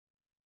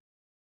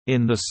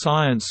In the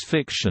science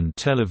fiction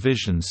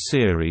television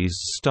series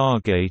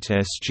Stargate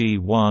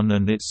SG-1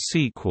 and its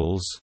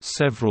sequels,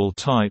 several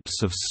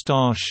types of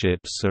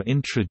starships are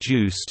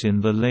introduced in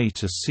the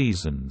later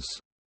seasons.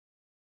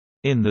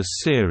 In the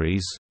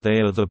series, they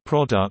are the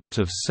product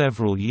of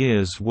several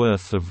years'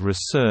 worth of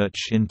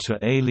research into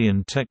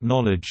alien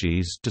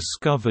technologies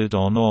discovered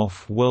on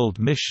off-world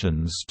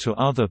missions to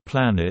other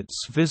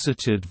planets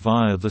visited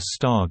via the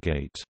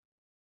Stargate.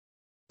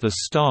 The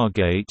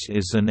Stargate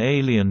is an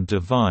alien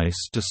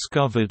device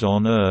discovered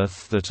on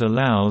Earth that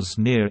allows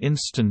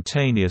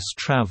near-instantaneous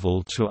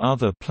travel to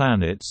other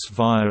planets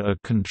via a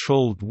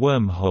controlled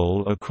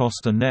wormhole across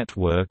a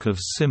network of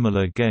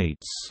similar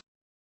gates.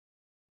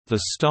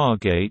 The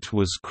Stargate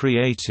was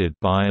created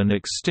by an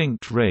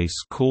extinct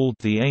race called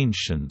the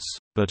Ancients,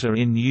 but are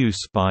in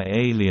use by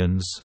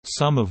aliens,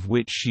 some of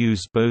which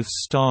use both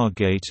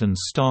Stargate and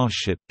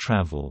starship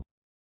travel.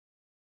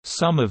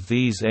 Some of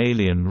these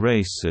alien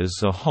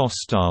races are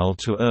hostile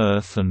to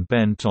Earth and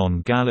bent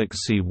on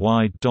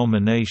galaxy-wide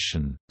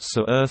domination,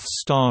 so Earth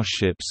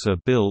starships are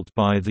built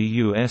by the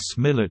U.S.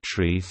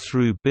 military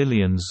through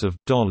billions of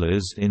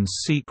dollars in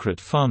secret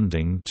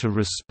funding to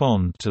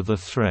respond to the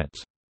threat.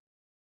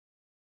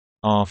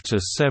 After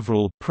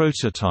several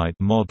prototype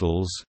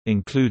models,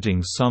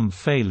 including some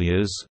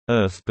failures,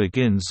 Earth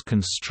begins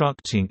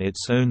constructing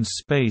its own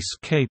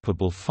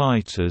space-capable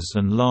fighters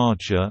and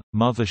larger,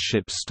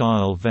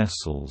 mothership-style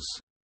vessels.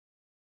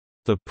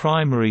 The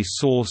primary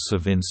source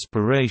of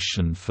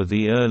inspiration for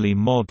the early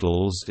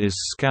models is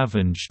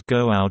scavenged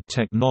go-out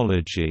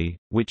technology,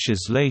 which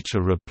is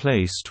later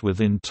replaced with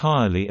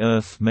entirely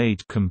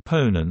Earth-made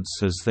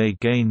components as they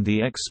gain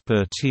the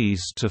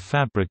expertise to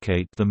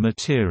fabricate the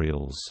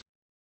materials.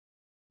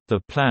 The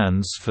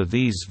plans for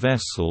these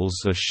vessels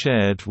are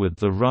shared with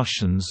the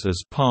Russians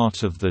as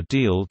part of the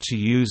deal to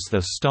use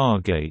the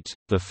Stargate.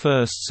 The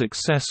first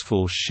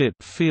successful ship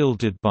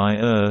fielded by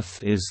Earth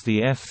is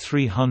the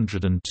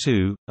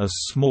F-302, a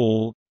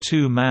small,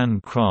 two-man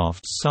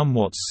craft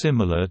somewhat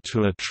similar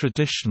to a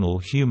traditional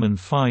human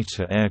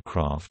fighter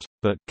aircraft,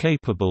 but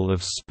capable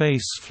of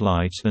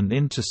spaceflight and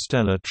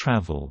interstellar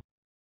travel.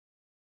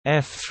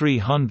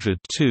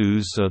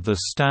 F-302s are the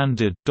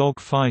standard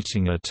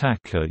dogfighting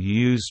attacker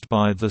used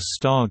by the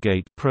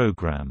Stargate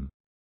program.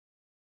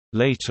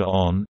 Later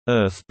on,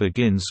 Earth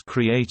begins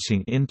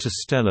creating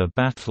interstellar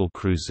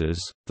battlecruisers,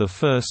 the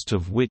first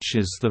of which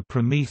is the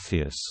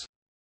Prometheus.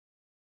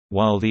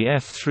 While the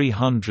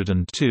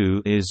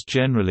F-302 is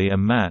generally a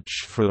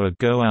match for a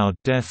go-out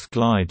death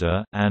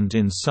glider and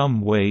in some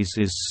ways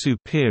is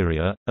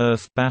superior,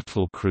 Earth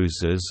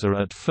battlecruisers are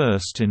at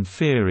first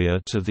inferior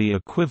to the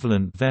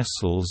equivalent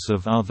vessels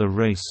of other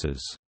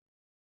races.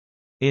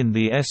 In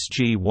the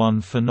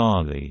SG-1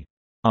 finale,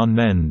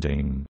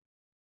 Unending,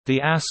 the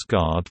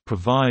Asgard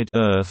provide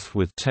Earth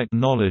with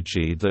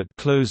technology that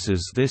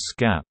closes this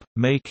gap,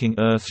 making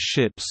Earth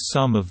ships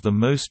some of the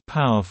most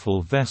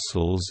powerful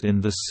vessels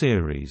in the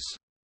series.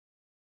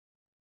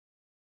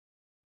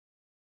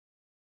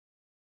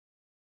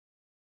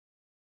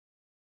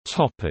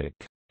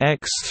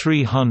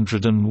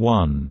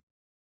 X-301.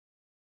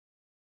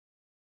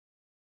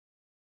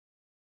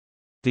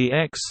 The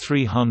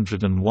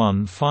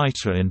X-301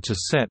 fighter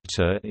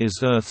interceptor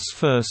is Earth's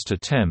first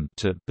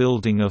attempt at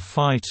building a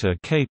fighter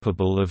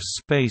capable of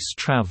space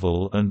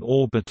travel and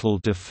orbital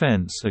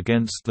defense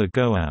against the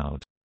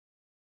Goa'uld.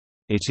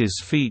 It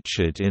is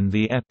featured in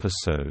the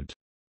episode,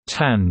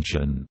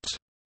 Tangent.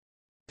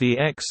 The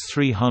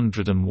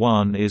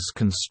X-301 is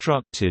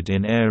constructed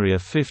in Area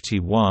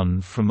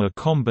 51 from a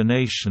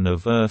combination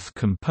of Earth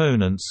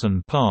components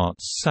and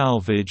parts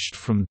salvaged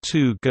from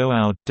two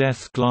Goa'uld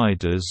death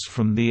gliders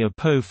from the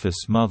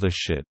Apophis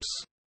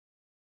motherships.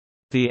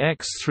 The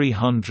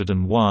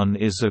X-301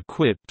 is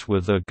equipped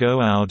with a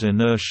Goa'uld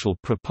inertial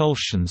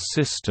propulsion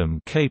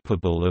system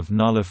capable of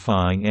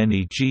nullifying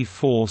any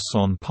G-force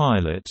on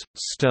pilot,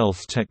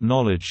 stealth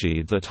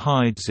technology that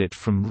hides it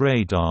from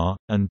radar,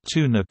 and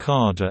two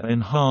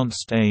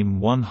Nakada-enhanced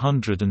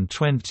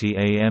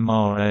AIM-120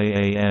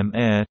 AMRAAM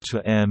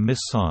air-to-air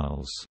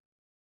missiles.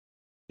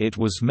 It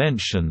was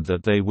mentioned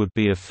that they would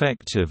be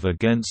effective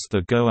against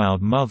the Goa'uld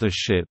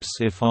motherships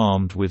if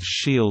armed with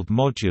shield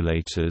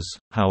modulators,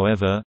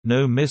 however,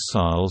 no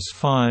missiles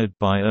fired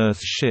by Earth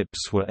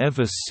ships were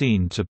ever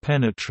seen to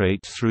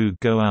penetrate through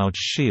Goa'uld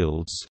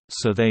shields,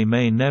 so they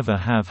may never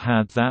have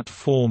had that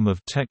form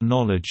of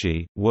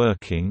technology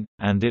working,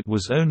 and it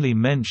was only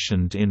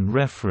mentioned in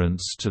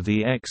reference to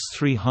the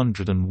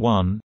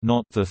X-301,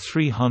 not the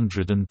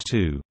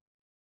 302.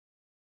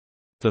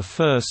 The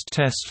first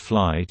test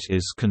flight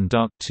is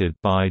conducted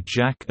by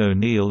Jack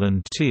O'Neill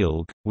and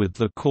Teal'c, with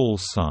the call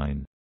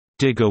sign,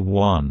 Digger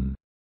 1.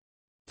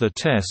 The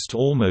test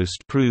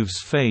almost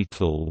proves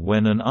fatal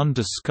when an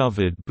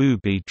undiscovered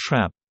booby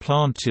trap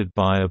planted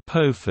by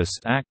Apophis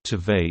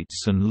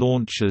activates and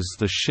launches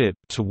the ship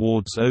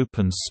towards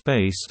open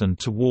space and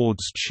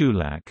towards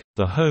Chulak,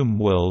 the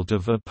homeworld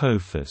of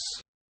Apophis.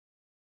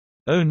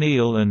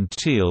 O'Neill and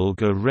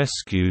Teal'c are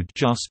rescued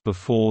just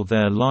before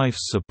their life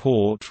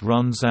support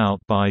runs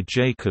out by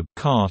Jacob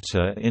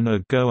Carter in a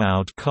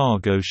Goa'uld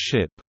cargo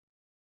ship.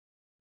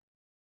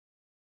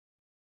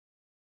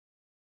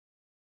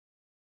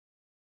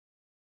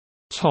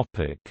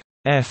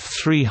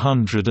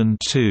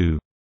 F-302.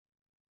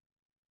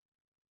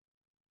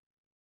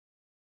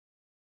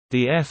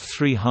 The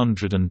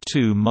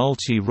F-302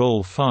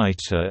 multi-role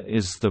fighter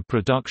is the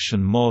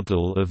production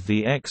model of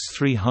the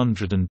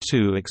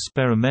X-302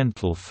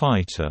 experimental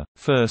fighter,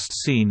 first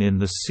seen in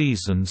the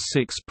Season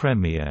 6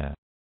 premiere,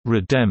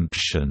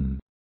 "Redemption",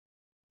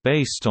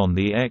 based on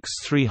the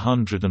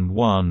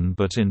X-301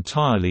 but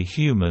entirely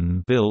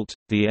human-built.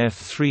 The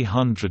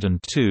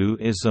F-302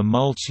 is a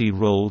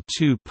multi-role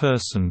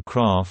two-person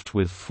craft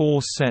with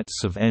 4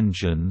 sets of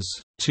engines,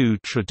 2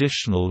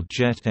 traditional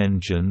jet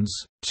engines,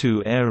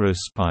 2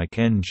 aerospike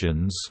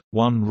engines,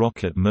 1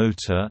 rocket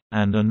motor,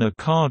 and a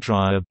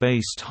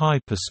Nacadria-based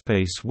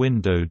hyperspace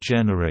window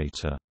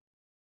generator.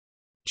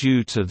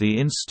 Due to the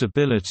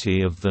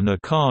instability of the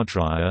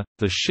Nacadria,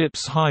 the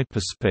ship's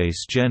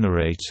hyperspace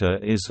generator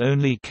is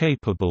only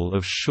capable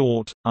of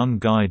short,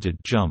 unguided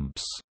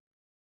jumps.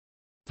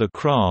 The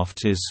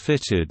craft is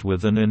fitted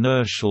with an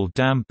inertial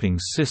damping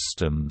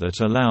system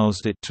that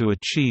allows it to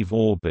achieve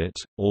orbit,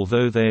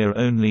 although they are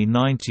only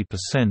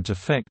 90%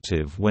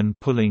 effective when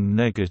pulling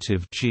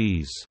negative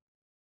Gs.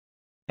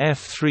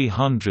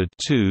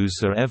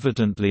 F-302s are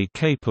evidently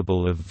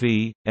capable of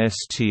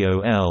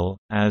VSTOL,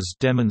 as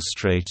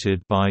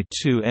demonstrated by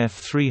 2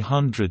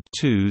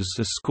 F-302s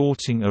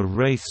escorting a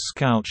Wraith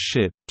scout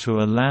ship to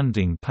a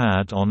landing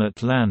pad on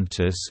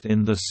Atlantis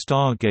in the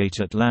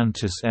Stargate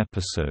Atlantis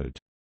episode,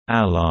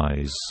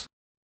 Allies.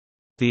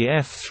 The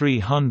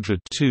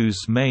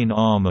F-302's main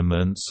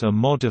armaments are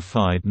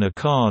modified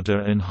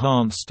Nacada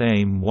enhanced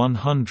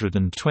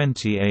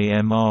AIM-120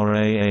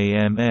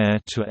 AMRA/AM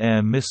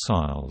air-to-air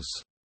missiles.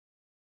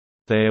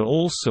 They are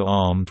also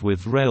armed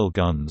with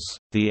railguns.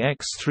 The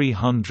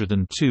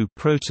X-302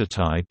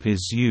 prototype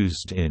is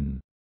used in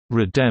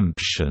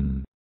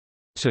Redemption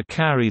to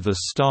carry the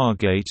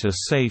Stargate a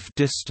safe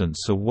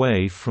distance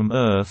away from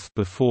Earth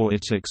before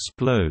it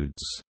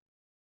explodes.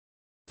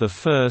 The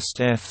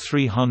first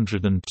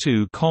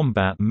F-302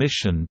 combat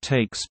mission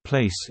takes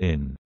place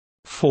in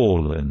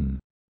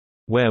Fallen,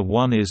 where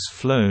one is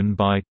flown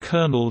by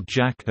Colonel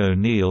Jack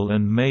O'Neill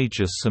and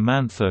Major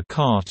Samantha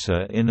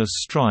Carter in a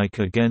strike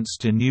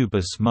against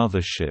Anubis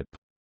mothership.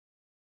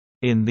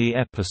 In the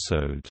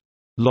episode,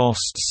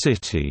 Lost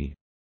City,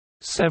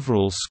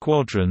 several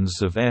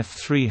squadrons of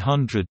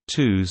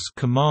F-302s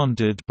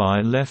commanded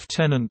by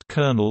Lieutenant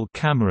Colonel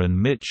Cameron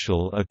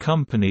Mitchell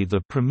accompany the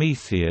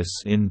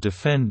Prometheus in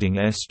defending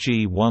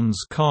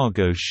SG-1's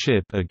cargo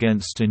ship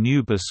against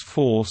Anubis'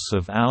 force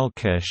of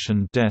Alkesh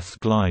and Death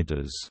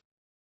gliders.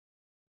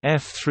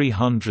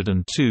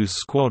 F-302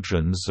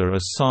 squadrons are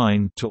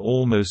assigned to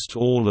almost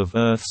all of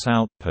Earth's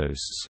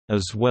outposts,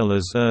 as well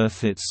as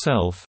Earth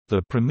itself.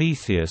 The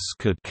Prometheus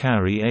could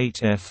carry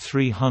 8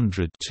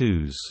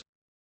 F-302s.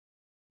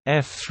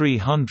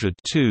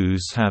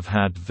 F-302s have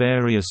had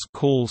various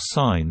call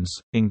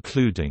signs,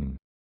 including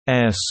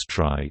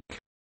Airstrike,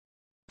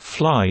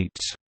 Flight,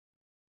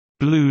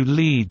 Blue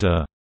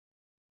Leader,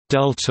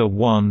 Delta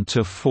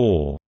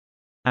 1-4,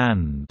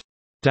 and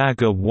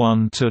Dagger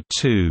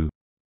 1-2.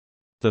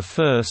 The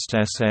first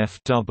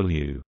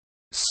SFW,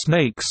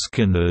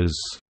 Snakeskinners,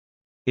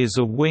 is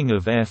a wing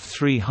of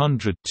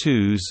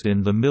F-302s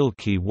in the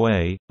Milky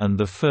Way, and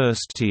the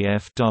first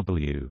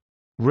TFW,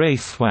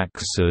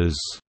 Wraithwaxers,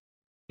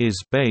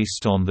 is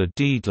based on the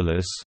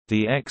Daedalus.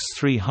 The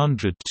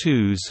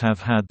X-302s have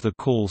had the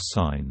call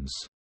signs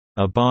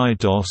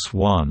Abydos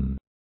 1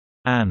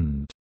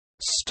 and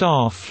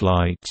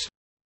Starflight.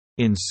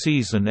 In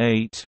Season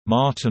 8,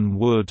 Martin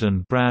Wood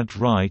and Brad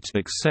Wright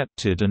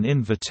accepted an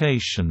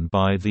invitation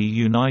by the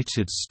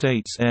United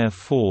States Air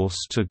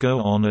Force to go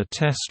on a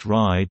test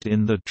ride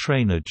in the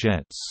trainer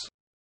jets.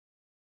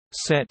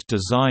 Set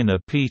designer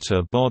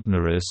Peter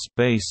Bodnaris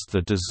based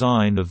the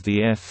design of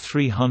the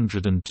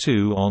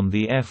F-302 on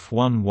the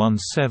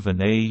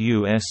F-117A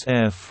U.S.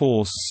 Air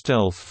Force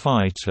stealth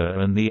fighter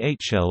and the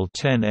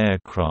HL-10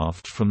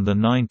 aircraft from the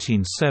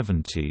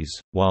 1970s,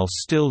 while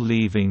still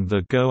leaving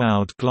the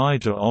Goa'uld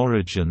glider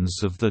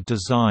origins of the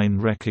design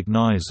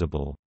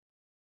recognizable.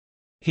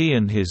 He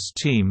and his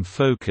team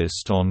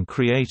focused on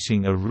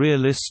creating a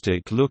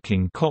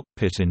realistic-looking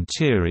cockpit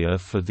interior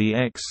for the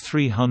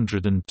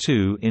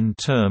X-302 in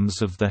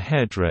terms of the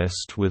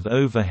headrest with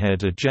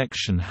overhead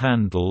ejection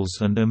handles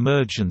and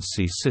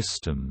emergency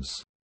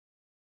systems.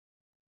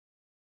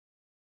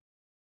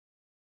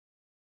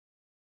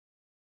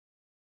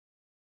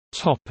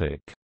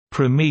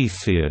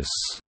 Prometheus.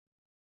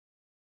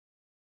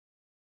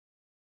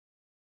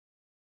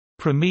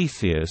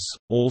 Prometheus,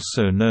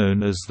 also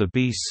known as the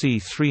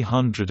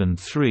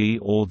BC-303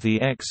 or the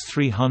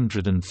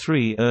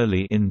X-303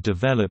 early in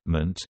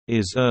development,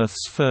 is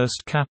Earth's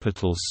first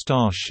capital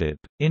starship,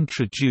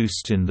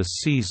 introduced in the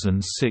Season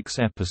 6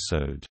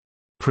 episode,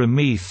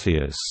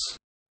 Prometheus.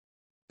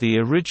 The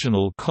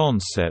original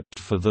concept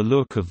for the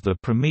look of the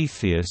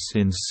Prometheus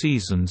in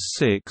Season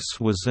 6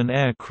 was an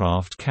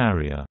aircraft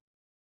carrier.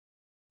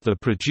 The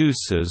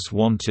producers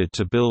wanted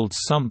to build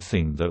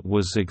something that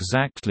was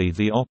exactly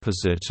the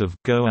opposite of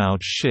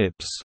go-out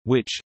ships,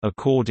 which,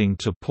 according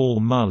to Paul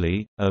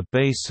Mully, are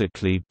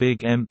basically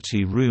big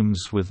empty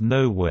rooms with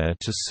nowhere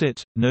to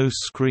sit, no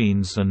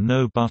screens and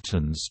no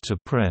buttons to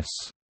press.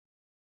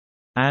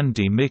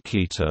 Andy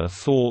Mikita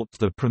thought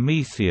the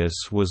Prometheus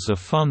was a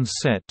fun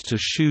set to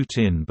shoot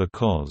in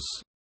because,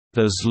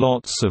 "There's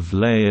lots of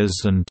layers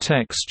and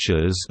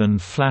textures and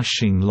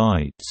flashing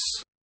lights."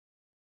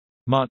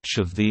 Much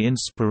of the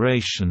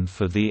inspiration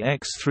for the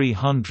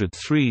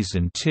X-303's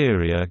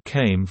interior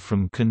came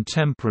from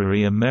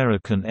contemporary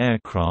American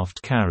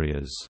aircraft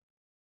carriers.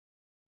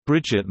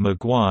 Bridget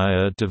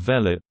McGuire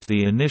developed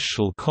the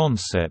initial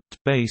concept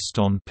based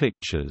on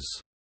pictures.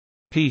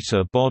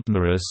 Peter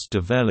Bodnaris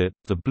developed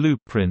the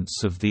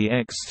blueprints of the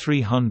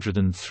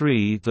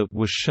X-303 that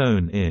were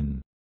shown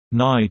in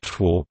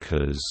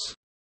Nightwalkers,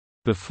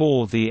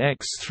 before the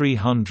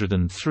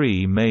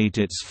X-303 made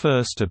its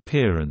first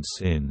appearance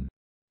in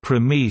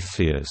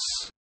Prometheus.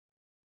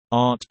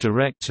 Art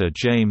director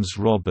James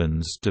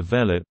Robbins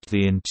developed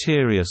the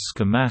interior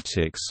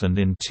schematics and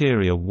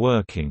interior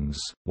workings,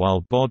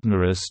 while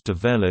Bodnaris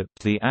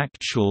developed the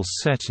actual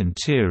set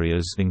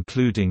interiors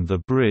including the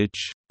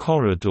bridge,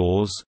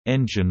 corridors,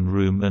 engine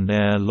room and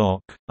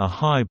airlock, a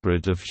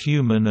hybrid of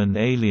human and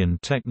alien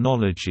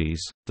technologies.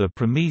 The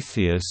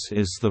Prometheus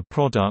is the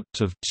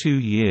product of 2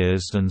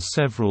 years and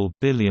several $1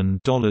 billion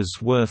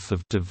worth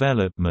of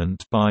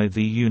development by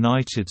the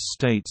United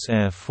States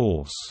Air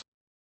Force.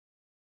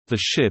 The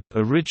ship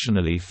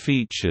originally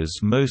features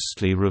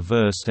mostly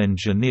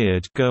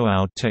reverse-engineered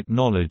go-out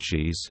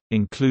technologies,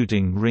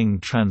 including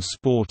ring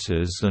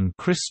transporters and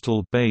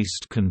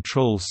crystal-based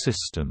control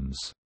systems.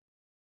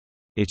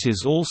 It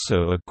is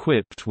also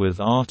equipped with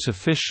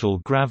artificial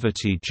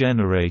gravity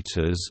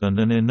generators and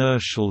an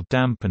inertial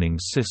dampening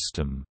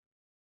system.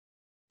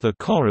 The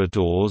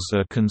corridors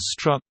are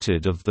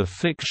constructed of the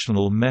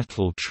fictional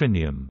metal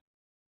trinium.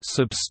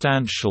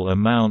 Substantial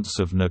amounts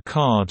of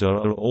Nakada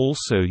are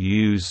also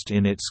used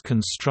in its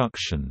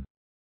construction.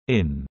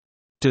 In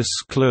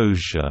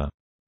Disclosure,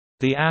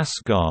 the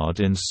Asgard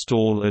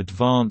install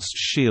advanced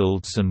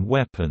shields and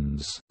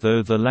weapons,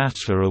 though the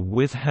latter are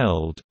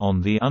withheld,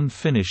 on the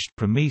unfinished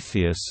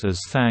Prometheus as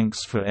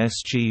thanks for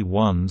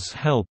SG-1's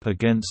help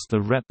against the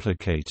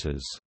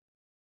replicators.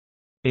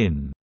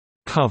 In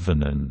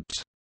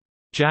Covenant,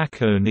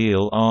 Jack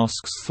O'Neill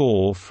asks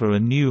Thor for a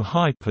new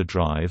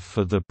hyperdrive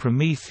for the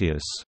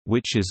Prometheus,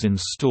 which is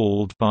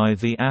installed by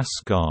the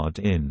Asgard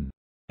in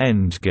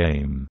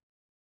Endgame,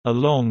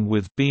 along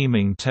with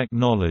beaming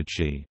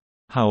technology.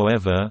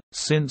 However,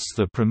 since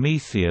the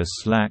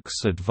Prometheus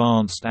lacks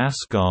advanced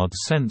Asgard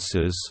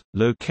sensors,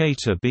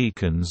 locator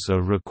beacons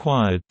are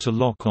required to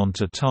lock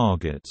onto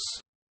targets.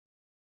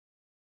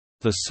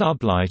 The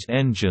sublight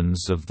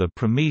engines of the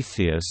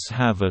Prometheus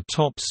have a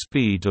top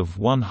speed of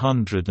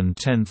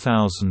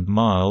 110,000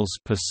 miles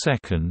per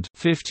second,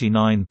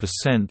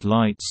 59%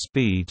 light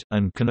speed,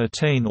 and can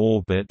attain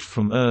orbit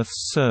from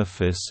Earth's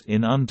surface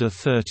in under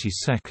 30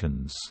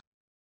 seconds.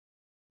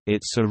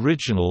 Its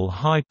original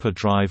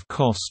hyperdrive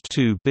cost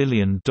 $2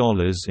 billion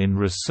in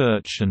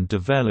research and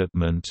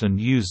development and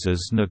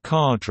uses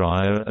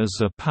Nakada as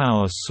a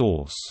power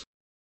source.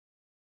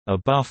 A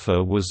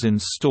buffer was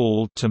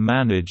installed to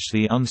manage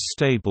the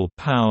unstable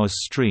power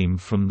stream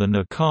from the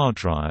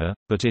Nakada,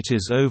 but it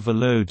is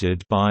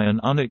overloaded by an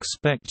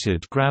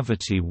unexpected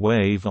gravity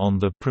wave on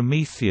the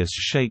Prometheus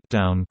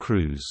shakedown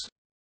cruise.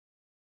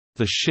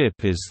 The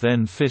ship is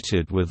then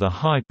fitted with a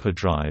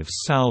hyperdrive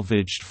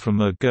salvaged from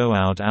a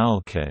go-out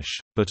Alkesh,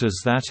 but as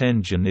that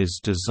engine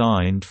is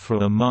designed for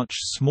a much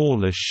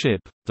smaller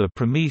ship, the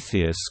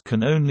Prometheus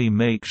can only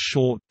make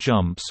short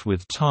jumps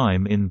with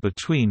time in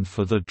between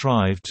for the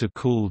drive to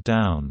cool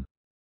down.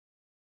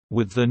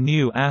 With the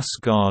new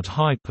Asgard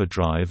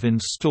hyperdrive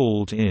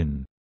installed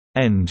in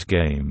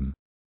Endgame,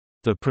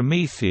 the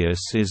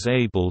Prometheus is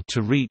able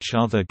to reach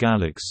other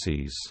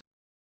galaxies.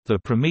 The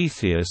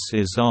Prometheus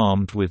is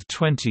armed with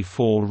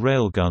 24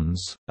 railguns,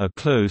 a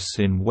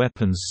close-in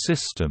weapons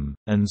system,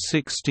 and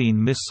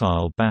 16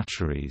 missile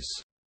batteries.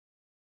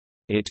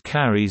 It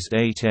carries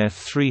 8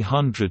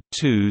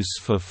 F-302s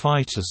for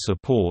fighter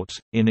support.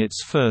 In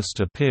its first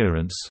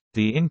appearance,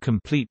 the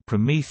incomplete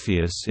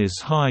Prometheus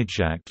is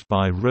hijacked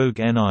by rogue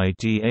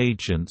NID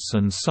agents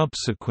and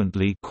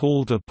subsequently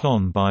called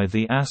upon by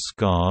the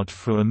Asgard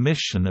for a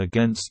mission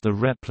against the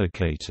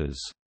replicators.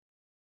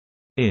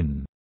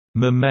 In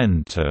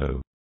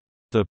Memento,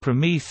 the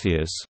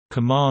Prometheus,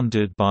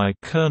 commanded by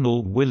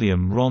Colonel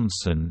William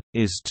Ronson,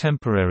 is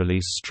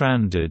temporarily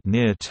stranded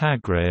near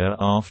Tagrea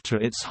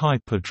after its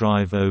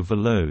hyperdrive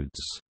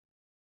overloads.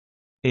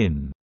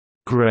 In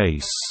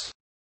Grace,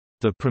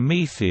 the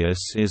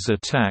Prometheus is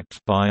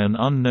attacked by an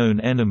unknown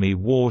enemy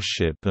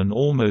warship and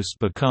almost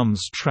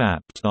becomes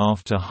trapped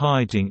after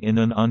hiding in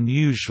an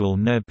unusual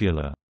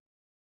nebula.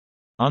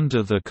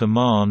 Under the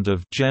command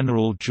of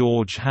General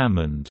George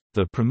Hammond,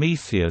 the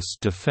Prometheus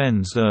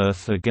defends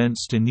Earth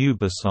against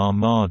Anubis'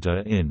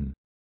 armada in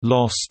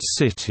Lost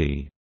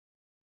City.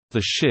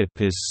 The ship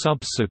is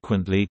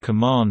subsequently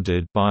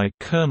commanded by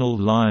Colonel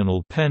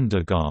Lionel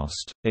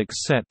Pendergast,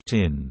 except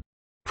in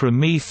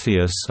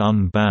Prometheus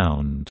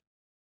Unbound,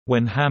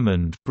 when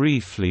Hammond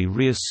briefly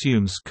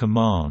reassumes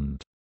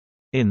command.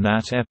 In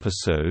that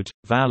episode,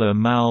 Valor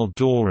Mal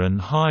Doran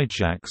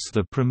hijacks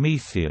the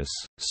Prometheus,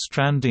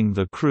 stranding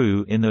the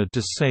crew in a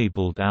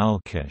disabled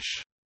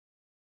Alkesh.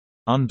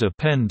 Under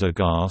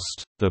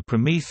Pendergast, the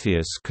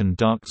Prometheus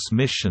conducts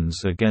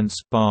missions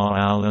against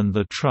Baal and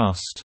the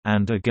Trust,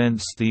 and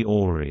against the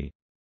Ori.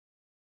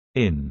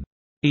 In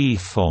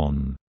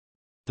Ethon,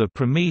 the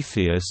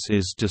Prometheus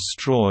is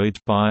destroyed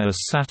by a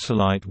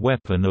satellite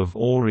weapon of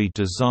Ori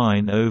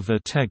design over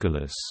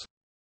Tegalus.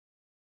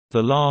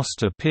 The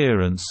last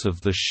appearance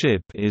of the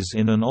ship is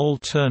in an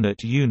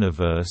alternate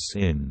universe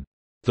in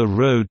The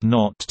Road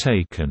Not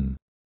Taken,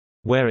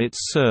 where it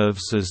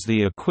serves as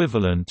the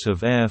equivalent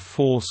of Air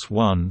Force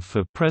One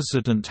for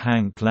President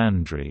Hank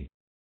Landry.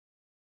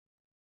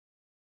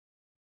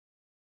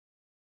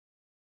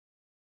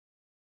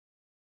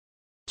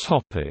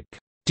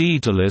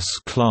 Daedalus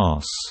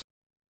class.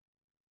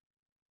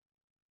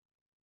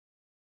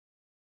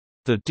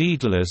 The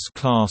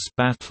Daedalus-class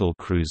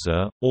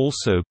battlecruiser,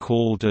 also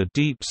called a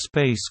deep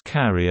space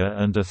carrier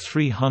and a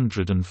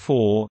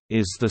 304,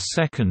 is the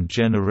second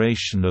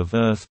generation of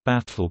Earth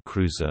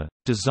battlecruiser,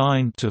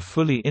 designed to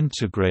fully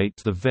integrate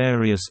the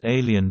various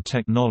alien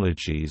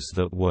technologies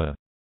that were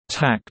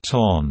 «tacked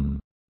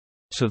on»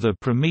 to the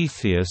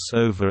Prometheus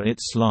over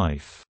its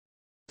life.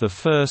 The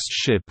first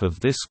ship of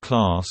this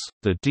class,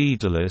 the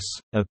Daedalus,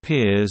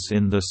 appears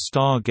in the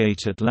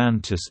Stargate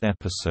Atlantis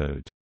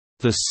episode,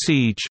 The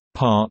Siege,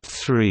 Part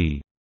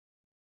 3.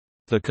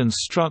 The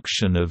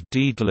construction of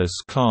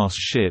Daedalus-class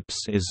ships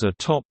is a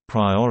top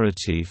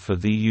priority for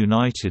the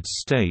United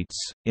States.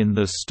 In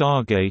the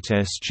Stargate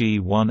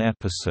SG-1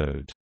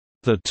 episode,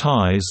 The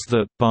Ties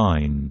That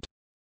Bind,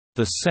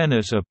 the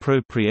Senate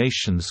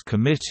Appropriations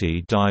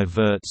Committee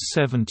diverts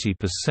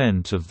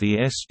 70% of the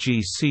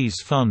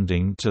SGC's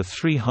funding to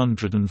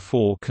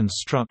 304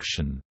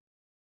 construction.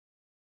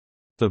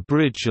 The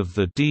bridge of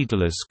the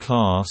Daedalus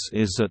class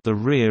is at the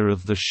rear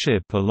of the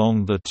ship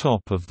along the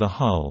top of the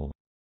hull.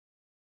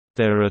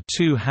 There are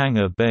 2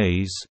 hangar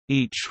bays,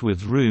 each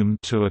with room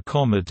to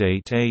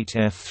accommodate 8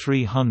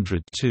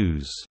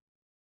 F-302s.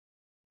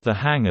 The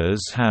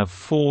hangars have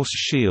force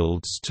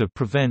shields to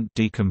prevent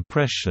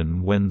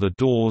decompression when the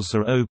doors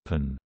are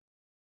open.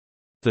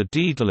 The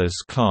Daedalus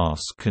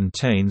class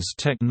contains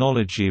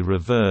technology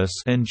reverse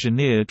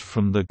engineered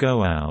from the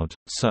Goa'uld,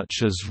 such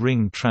as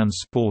ring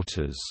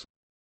transporters.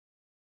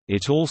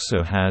 It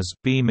also has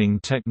beaming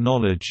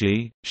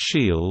technology,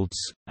 shields,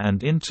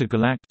 and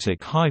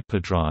intergalactic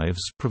hyperdrives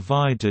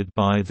provided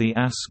by the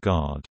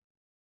Asgard.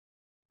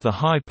 The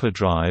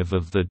hyperdrive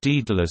of the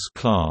Daedalus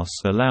class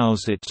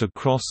allows it to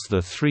cross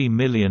the 3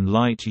 million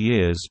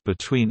light-years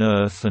between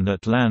Earth and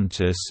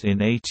Atlantis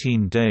in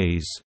 18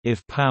 days.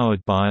 If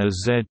powered by a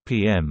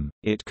ZPM,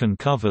 it can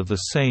cover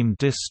the same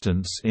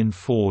distance in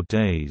 4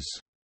 days.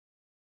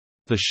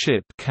 The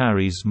ship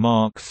carries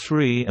Mark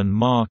III and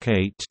Mark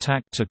VIII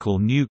tactical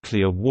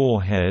nuclear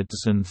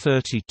warheads and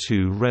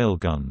 32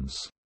 railguns.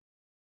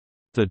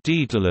 The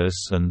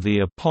Daedalus and the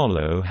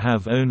Apollo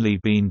have only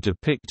been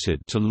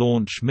depicted to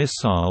launch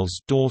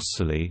missiles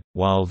dorsally,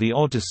 while the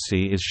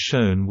Odyssey is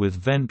shown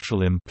with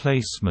ventral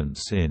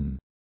emplacements in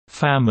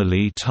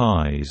family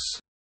ties.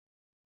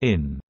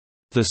 In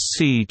The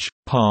Siege,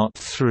 Part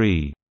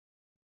 3,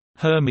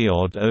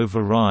 Hermione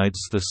overrides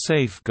the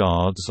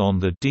safeguards on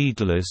the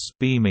Daedalus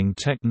beaming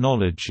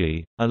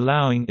technology,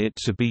 allowing it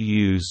to be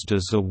used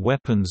as a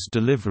weapons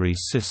delivery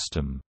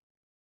system.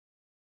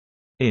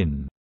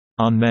 In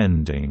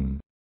Unending,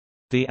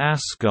 the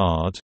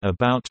Asgard,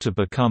 about to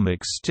become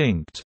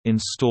extinct,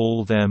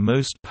 install their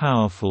most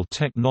powerful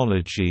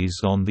technologies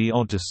on the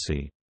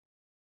Odyssey.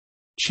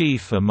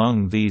 Chief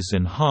among these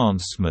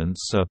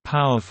enhancements are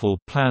powerful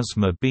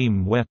plasma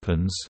beam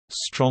weapons,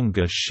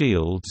 stronger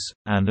shields,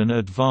 and an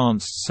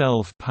advanced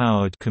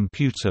self-powered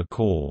computer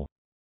core.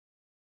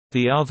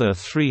 The other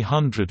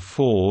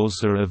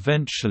 304s are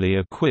eventually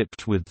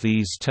equipped with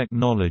these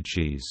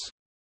technologies.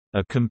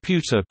 A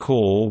computer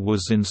core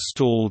was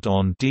installed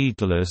on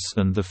Daedalus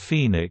and the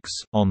Phoenix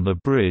on the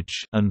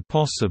bridge, and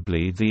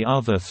possibly the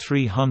other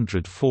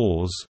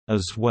 304s,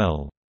 as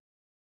well.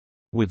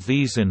 With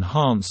these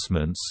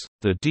enhancements,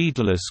 the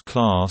Daedalus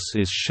class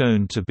is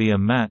shown to be a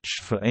match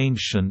for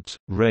ancient,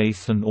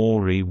 Wraith and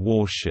Ori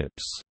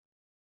warships.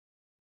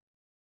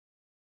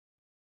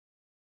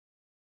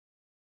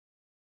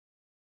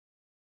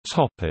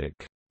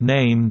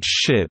 Named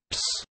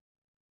ships.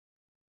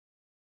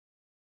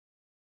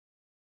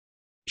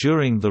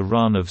 During the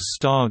run of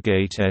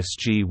Stargate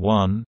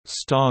SG-1,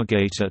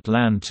 Stargate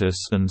Atlantis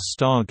and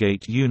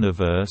Stargate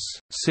Universe,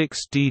 6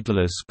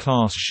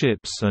 Daedalus-class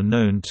ships are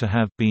known to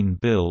have been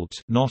built,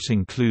 not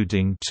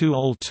including 2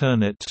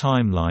 alternate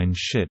timeline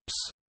ships.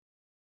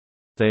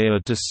 They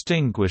are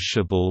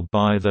distinguishable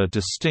by their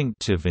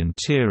distinctive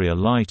interior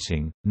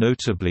lighting,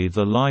 notably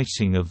the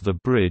lighting of the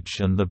bridge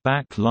and the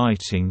back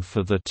lighting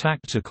for the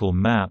tactical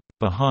map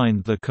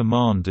behind the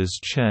commander's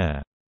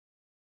chair.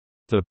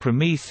 The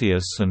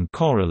Prometheus and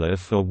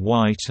Corolith are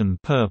white and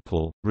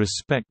purple,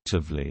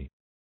 respectively.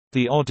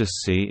 The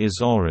Odyssey is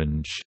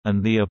orange,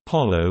 and the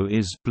Apollo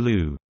is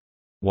blue.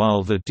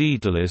 While the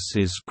Daedalus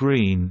is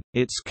green,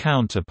 its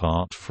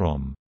counterpart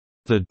from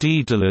the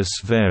Daedalus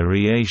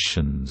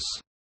Variations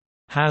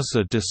has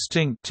a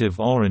distinctive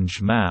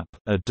orange map,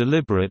 a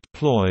deliberate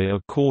ploy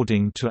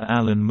according to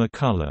Alan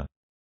McCullough.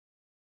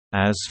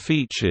 As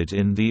featured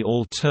in the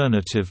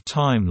alternative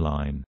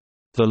timeline,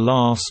 The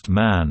Last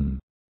Man,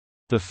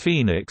 the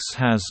Phoenix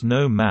has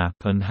no map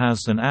and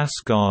has an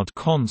Asgard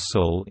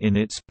console in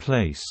its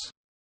place.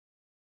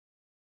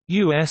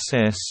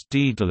 USS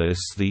Daedalus.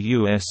 The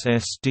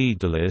USS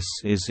Daedalus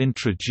is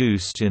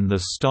introduced in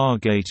the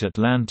Stargate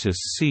Atlantis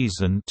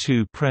Season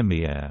 2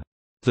 premiere,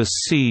 The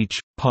Siege,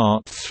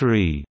 Part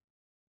 3.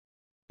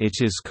 It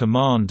is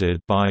commanded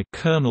by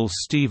Colonel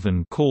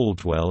Stephen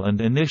Caldwell and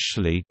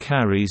initially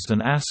carries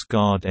an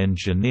Asgard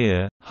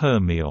engineer,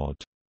 Hermione.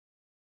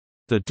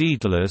 The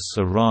Daedalus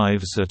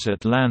arrives at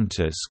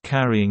Atlantis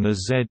carrying a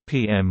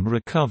ZPM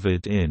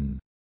recovered in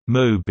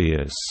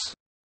Mobius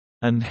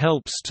and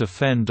helps to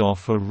fend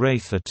off a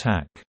Wraith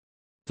attack.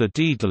 The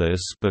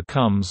Daedalus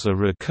becomes a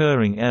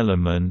recurring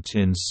element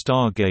in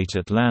Stargate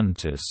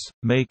Atlantis,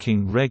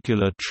 making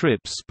regular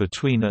trips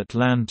between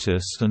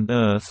Atlantis and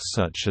Earth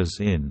such as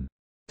in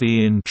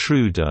The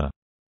Intruder,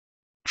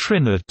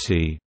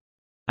 Trinity,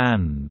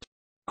 and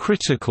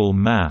Critical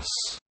Mass.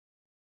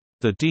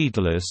 The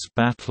Daedalus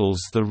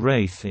battles the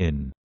Wraith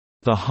in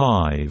The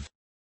Hive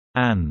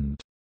and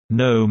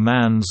No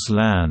Man's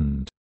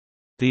Land,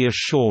 the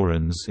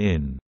Assurance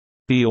in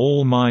Be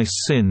All My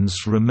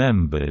Sins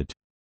Remembered,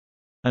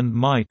 and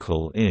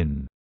Michael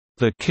in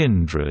The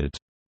Kindred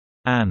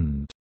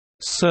and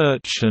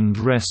Search and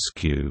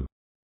Rescue.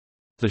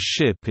 The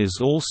ship is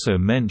also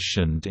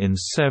mentioned in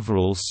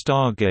several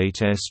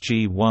Stargate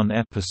SG-1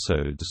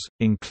 episodes,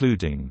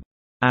 including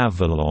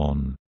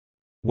Avalon,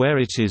 where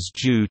it is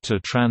due to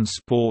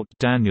transport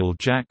Daniel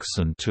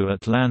Jackson to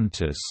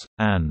Atlantis,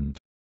 and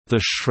The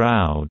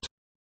Shroud,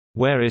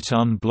 where it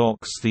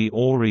unblocks the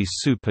Ori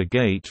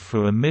Supergate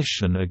for a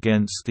mission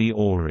against the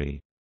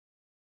Ori.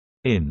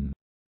 In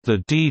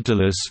The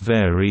Daedalus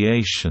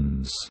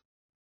Variations,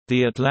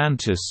 the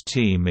Atlantis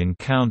team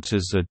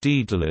encounters a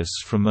Daedalus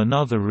from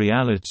another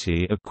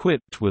reality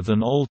equipped with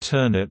an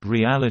alternate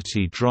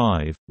reality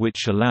drive,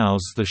 which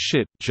allows the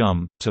ship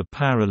jump to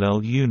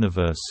parallel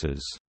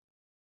universes.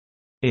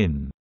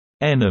 In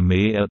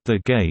Enemy at the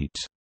Gate,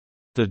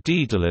 the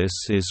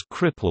Daedalus is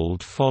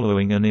crippled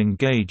following an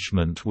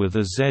engagement with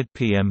a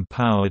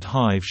ZPM-powered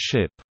Hive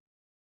ship.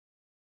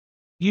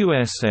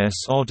 USS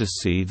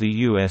Odyssey.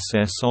 The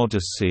USS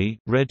Odyssey,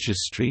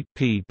 registry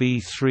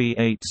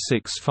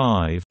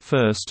PB3865,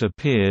 first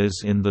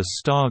appears in the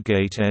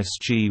Stargate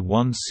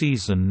SG-1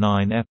 Season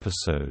 9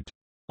 episode,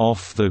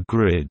 Off the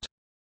Grid,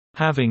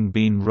 having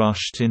been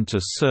rushed into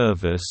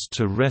service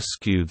to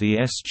rescue the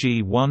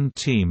SG-1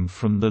 team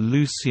from the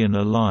Lucian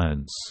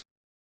Alliance.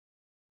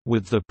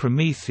 With the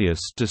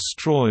Prometheus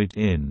destroyed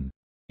in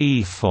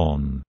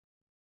Ethon,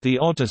 the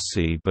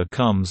Odyssey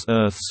becomes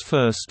Earth's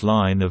first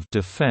line of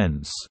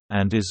defense,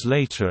 and is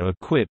later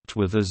equipped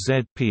with a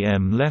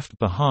ZPM left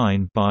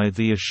behind by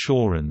the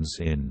Assurance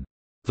in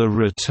The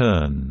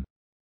Return.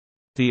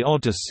 The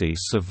Odyssey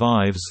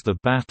survives the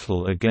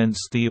battle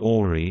against the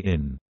Ori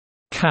in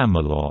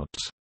Camelot,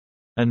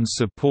 and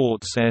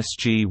supports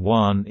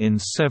SG-1 in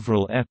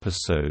several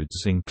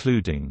episodes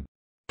including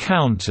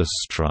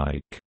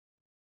Counter-Strike,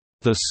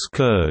 The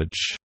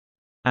Scourge,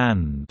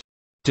 and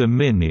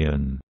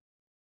Dominion.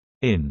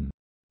 In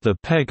The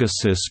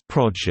Pegasus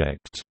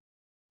Project,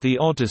 the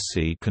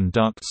Odyssey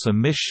conducts a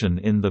mission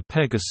in the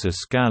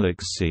Pegasus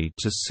Galaxy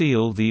to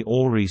seal the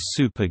Ori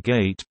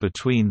Supergate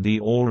between the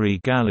Ori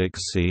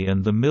Galaxy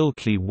and the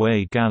Milky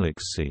Way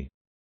Galaxy.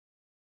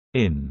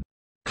 In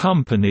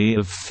Company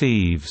of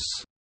Thieves,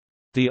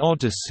 the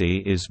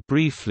Odyssey is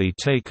briefly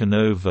taken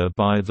over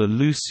by the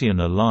Lucian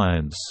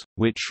Alliance,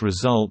 which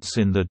results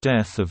in the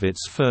death of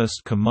its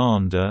first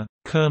commander,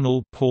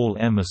 Colonel Paul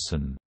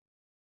Emerson.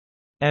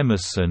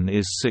 Emerson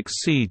is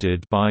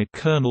succeeded by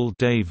Colonel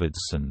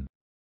Davidson.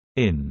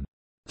 In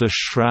The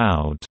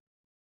Shroud,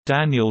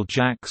 Daniel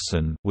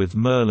Jackson, with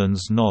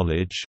Merlin's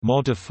knowledge,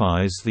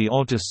 modifies the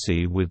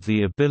Odyssey with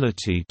the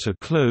ability to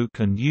cloak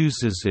and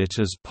uses it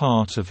as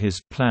part of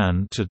his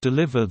plan to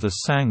deliver the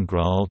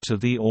Sangreal to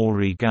the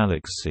Ori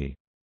Galaxy.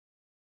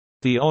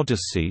 The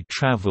Odyssey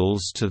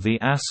travels to the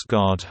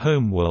Asgard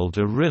homeworld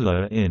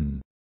Arilla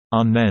in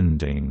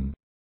Unending,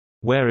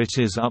 where it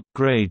is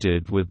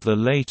upgraded with the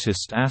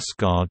latest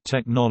Asgard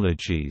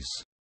technologies.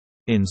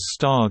 In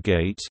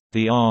Stargate,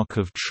 the Ark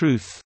of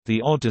Truth,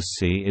 the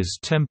Odyssey is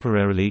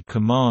temporarily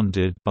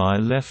commanded by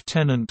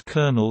Lieutenant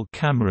Colonel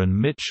Cameron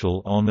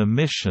Mitchell on a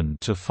mission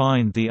to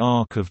find the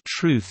Ark of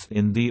Truth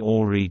in the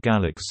Ori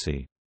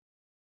Galaxy.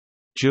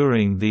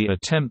 during the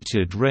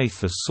attempted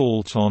Wraith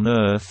assault on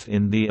Earth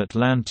in the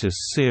Atlantis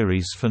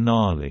series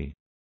finale,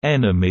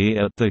 "Enemy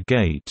at the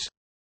Gate."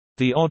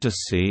 The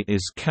Odyssey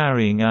is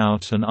carrying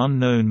out an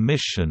unknown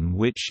mission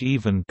which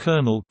even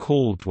Colonel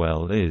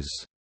Caldwell is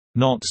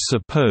not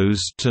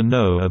supposed to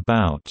know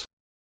about.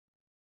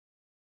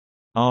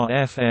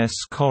 RFS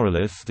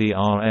Korolev. The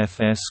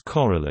RFS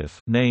Korolev,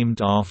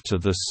 named after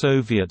the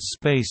Soviet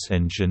space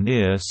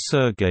engineer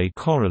Sergei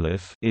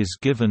Korolev, is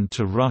given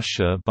to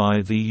Russia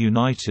by the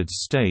United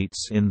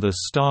States in the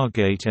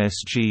Stargate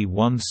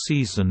SG-1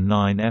 Season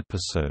 9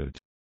 episode,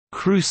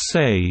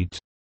 "Crusade",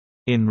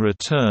 in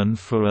return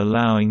for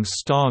allowing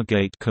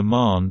Stargate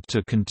Command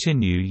to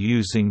continue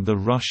using the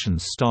Russian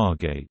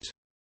Stargate.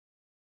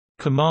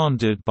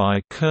 Commanded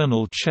by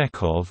Colonel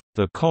Chekhov,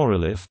 the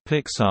Korolev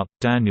picks up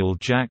Daniel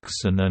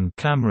Jackson and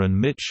Cameron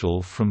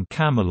Mitchell from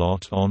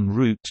Camelot en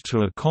route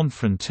to a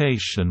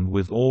confrontation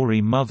with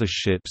Ori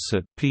motherships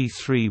at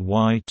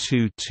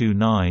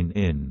P3Y229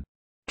 in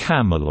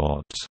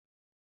Camelot.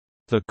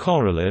 The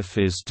Korolev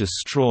is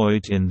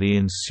destroyed in the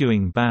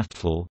ensuing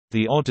battle.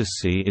 The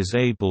Odyssey is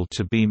able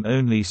to beam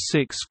only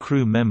 6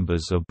 crew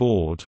members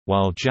aboard,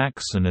 while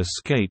Jackson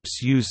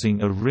escapes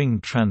using a ring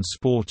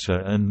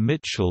transporter and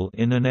Mitchell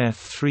in an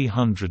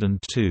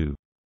F-302.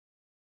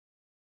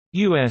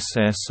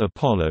 USS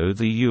Apollo.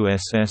 The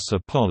USS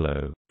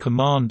Apollo,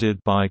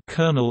 commanded by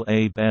Colonel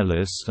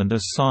iDaedalus and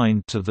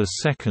assigned to the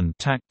 2nd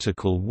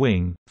Tactical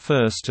Wing,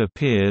 first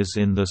appears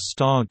in the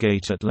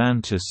Stargate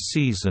Atlantis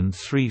Season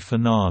 3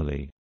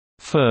 finale,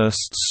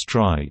 "First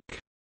Strike".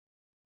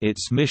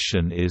 Its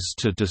mission is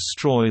to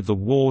destroy the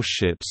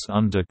warships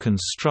under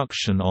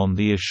construction on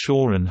the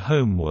Ashoran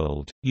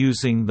homeworld,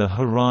 using the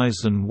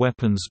Horizon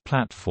weapons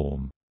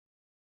platform.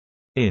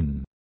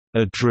 In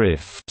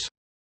 "Adrift"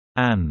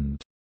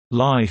 and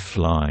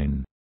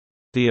 "Lifeline",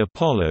 the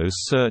Apollo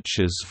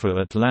searches for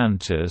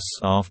Atlantis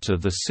after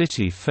the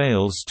city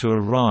fails to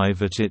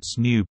arrive at its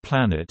new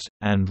planet,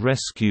 and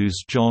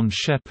rescues John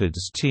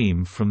Shepard's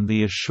team from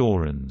the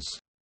Ashorans.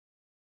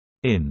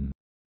 In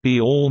 "Be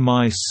All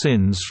My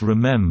Sins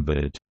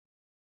Remembered",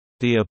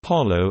 the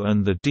Apollo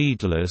and the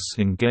Daedalus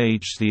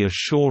engage the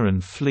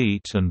Ashoran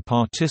fleet and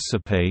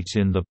participate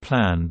in the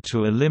plan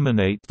to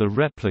eliminate the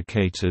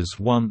replicators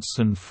once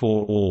and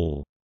for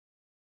all.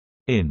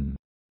 In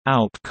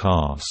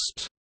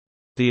 "Outcast",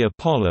 the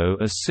Apollo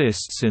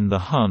assists in the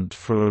hunt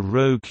for a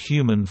rogue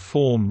human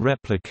form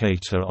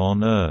replicator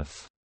on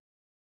Earth.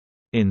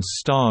 In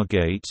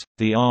Stargate,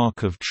 the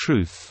Ark of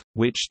Truth,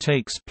 which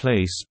takes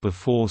place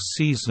before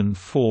Season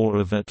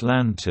 4 of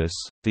Atlantis,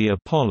 the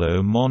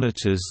Apollo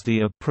monitors the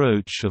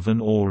approach of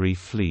an Ori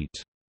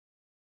fleet.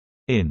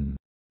 In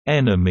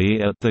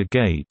 "Enemy at the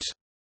Gate",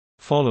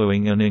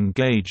 following an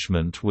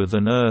engagement with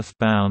an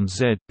Earth-bound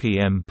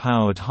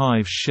ZPM-powered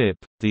Hive ship,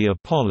 the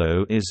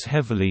Apollo is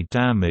heavily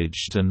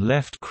damaged and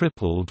left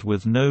crippled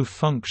with no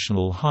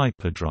functional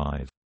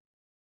hyperdrive.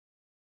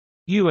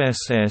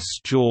 USS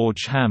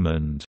George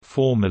Hammond,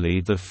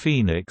 formerly the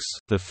Phoenix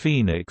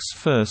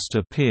first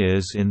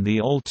appears in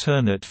the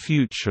alternate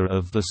future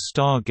of the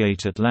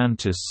Stargate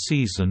Atlantis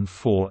Season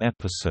 4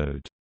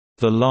 episode,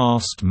 "The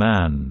Last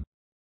Man",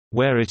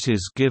 where it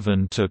is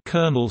given to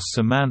Colonel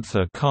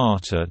Samantha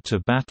Carter to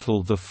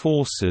battle the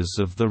forces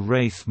of the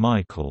Wraith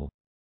Michael.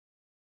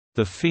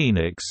 The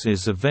Phoenix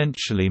is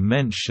eventually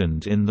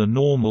mentioned in the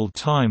normal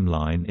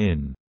timeline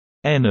in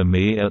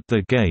 "Enemy at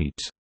the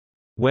Gate",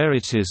 where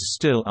it is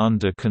still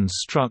under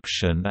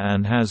construction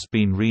and has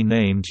been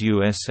renamed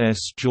USS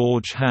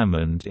George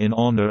Hammond in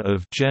honor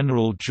of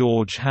General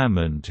George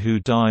Hammond, who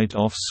died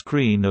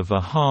off-screen of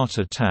a heart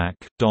attack.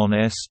 Don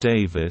S.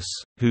 Davis,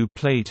 who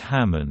played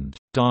Hammond,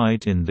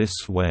 died in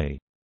this way.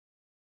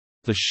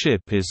 The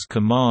ship is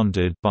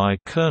commanded by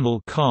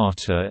Colonel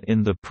Carter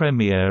in the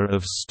premiere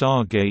of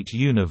Stargate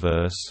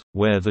Universe,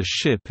 where the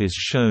ship is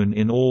shown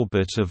in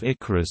orbit of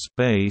Icarus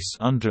Base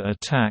under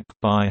attack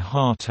by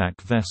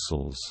Hartak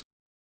vessels.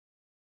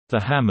 The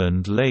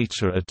Hammond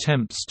later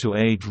attempts to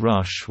aid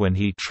Rush when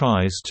he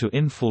tries to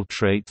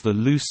infiltrate the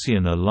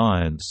Lucian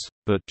Alliance,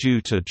 but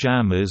due to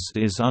jammers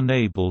is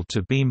unable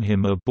to beam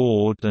him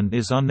aboard and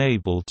is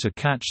unable to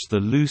catch the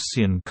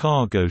Lucian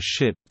cargo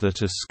ship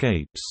that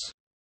escapes.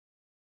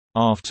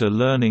 After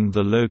learning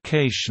the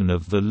location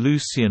of the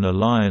Lucian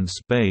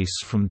Alliance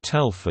base from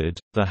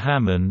Telford, the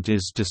Hammond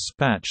is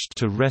dispatched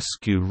to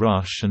rescue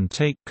Rush and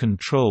take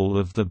control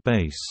of the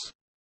base.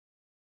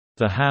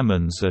 The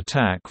Hammond's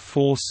attack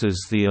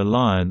forces the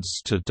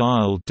Alliance to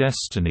dial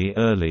Destiny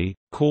early,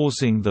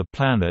 causing the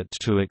planet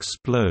to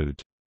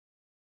explode.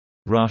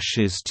 Rush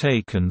is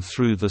taken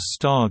through the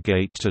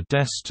Stargate to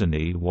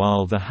Destiny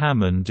while the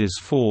Hammond is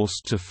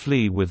forced to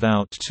flee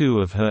without 2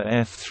 of her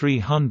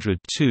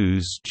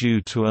F-302s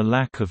due to a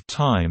lack of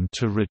time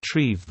to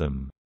retrieve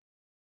them.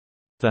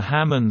 The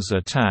Hammond's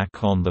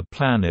attack on the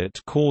planet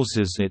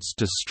causes its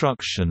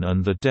destruction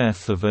and the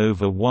death of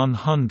over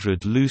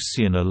 100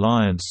 Lucian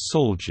Alliance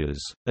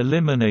soldiers,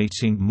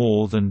 eliminating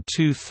more than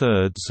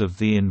 2/3 of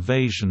the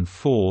invasion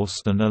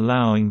force and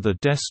allowing the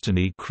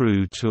Destiny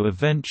crew to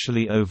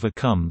eventually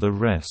overcome the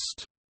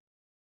rest.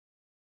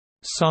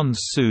 Sun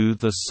Tzu.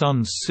 The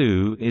Sun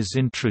Tzu is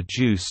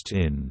introduced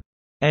in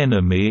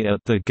Enemy at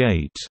the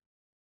Gate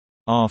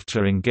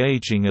after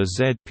engaging a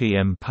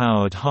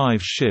ZPM-powered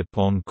hive ship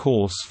on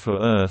course for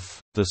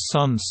Earth. The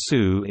Sun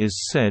Tzu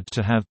is said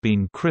to have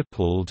been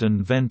crippled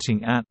and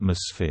venting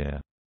atmosphere.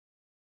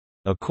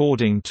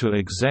 According to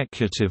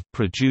executive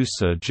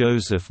producer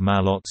Joseph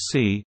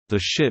Malotsi, the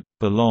ship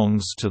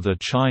belongs to the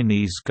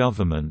Chinese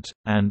government,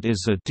 and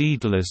is a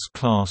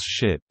Daedalus-class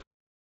ship.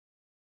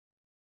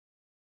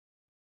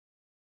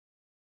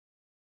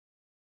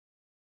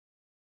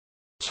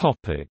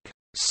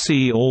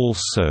 See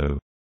also: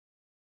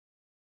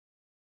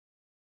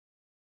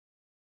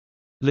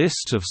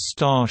 List of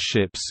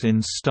starships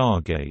in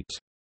Stargate.